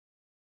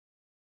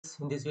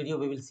In this video,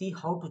 we will see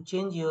how to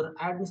change your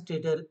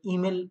administrator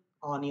email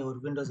on your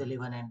Windows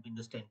 11 and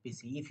Windows 10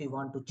 PC. If you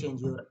want to change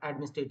your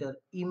administrator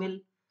email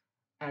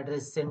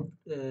address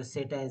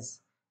set as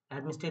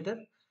administrator,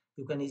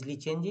 you can easily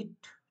change it.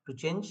 To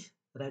change,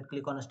 right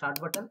click on a start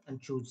button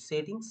and choose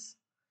settings.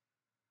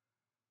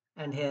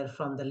 And here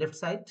from the left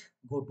side,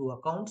 go to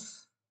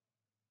accounts,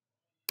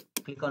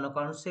 click on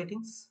account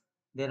settings.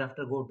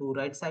 Thereafter, go to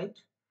right side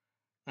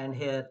and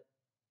here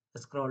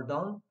scroll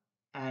down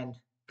and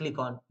click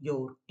on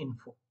your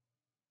info.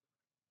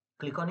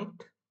 Click on it.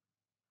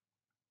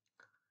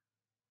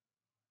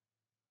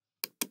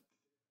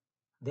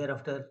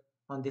 Thereafter,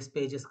 on this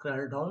page,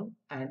 scroll down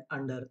and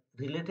under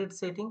related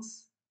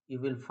settings,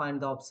 you will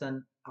find the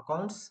option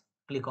accounts.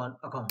 Click on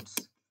accounts.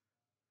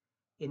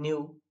 A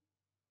new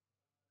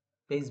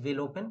page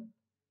will open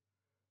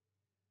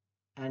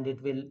and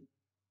it will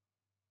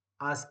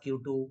ask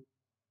you to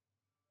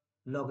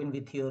log in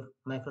with your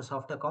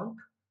Microsoft account.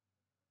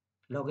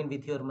 Log in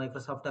with your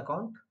Microsoft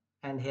account,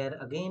 and here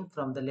again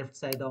from the left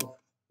side of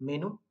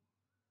menu,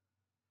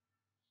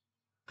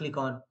 click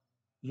on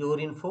your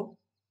info.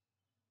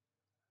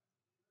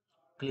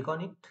 Click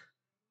on it.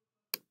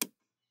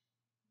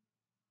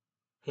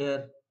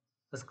 Here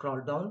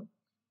scroll down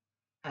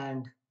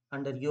and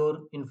under your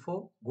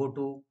info go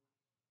to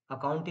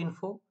account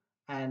info,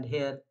 and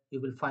here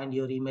you will find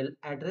your email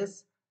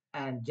address,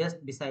 and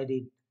just beside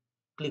it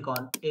click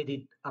on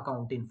edit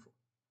account info.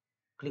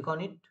 Click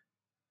on it.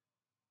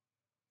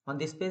 On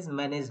this page,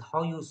 manage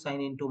how you sign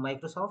into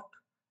Microsoft,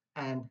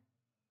 and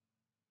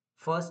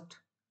first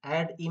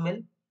add email.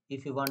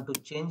 If you want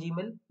to change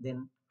email,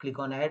 then click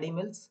on add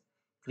emails.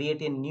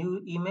 Create a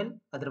new email,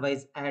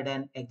 otherwise add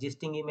an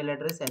existing email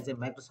address as a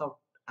Microsoft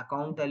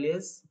account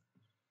alias.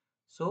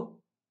 So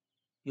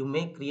you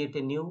may create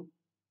a new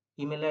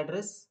email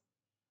address.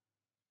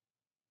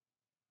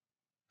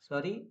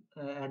 Sorry,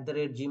 at the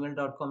rate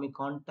gmail.com you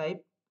can't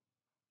type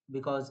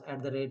because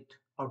at the rate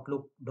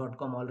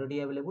outlook.com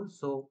already available.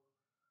 So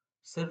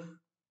sirf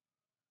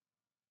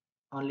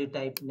only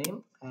type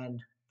name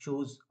and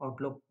choose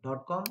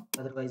outlook.com,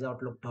 otherwise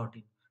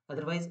outlook.in.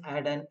 Otherwise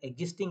add an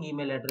existing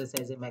email address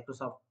as a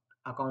Microsoft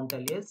account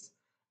alias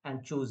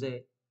and choose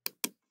a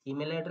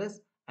email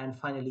address, and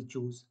finally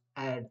choose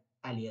add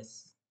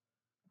alias.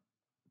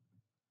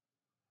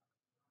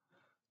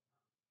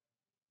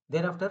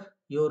 Thereafter,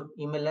 your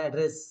email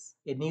address,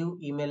 a new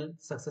email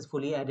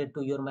successfully added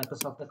to your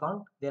Microsoft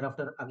account.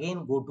 Thereafter,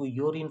 again go to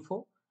your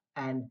info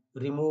and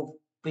remove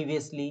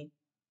previously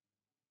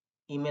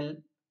email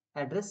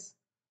address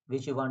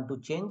which you want to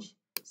change.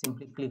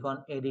 Simply click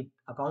on edit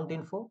account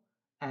info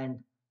and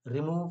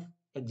remove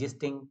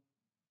existing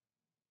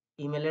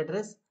email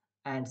address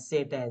and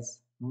set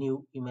as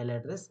new email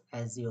address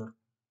as your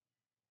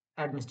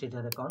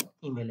administrator account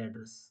email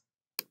address.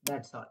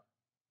 That's all.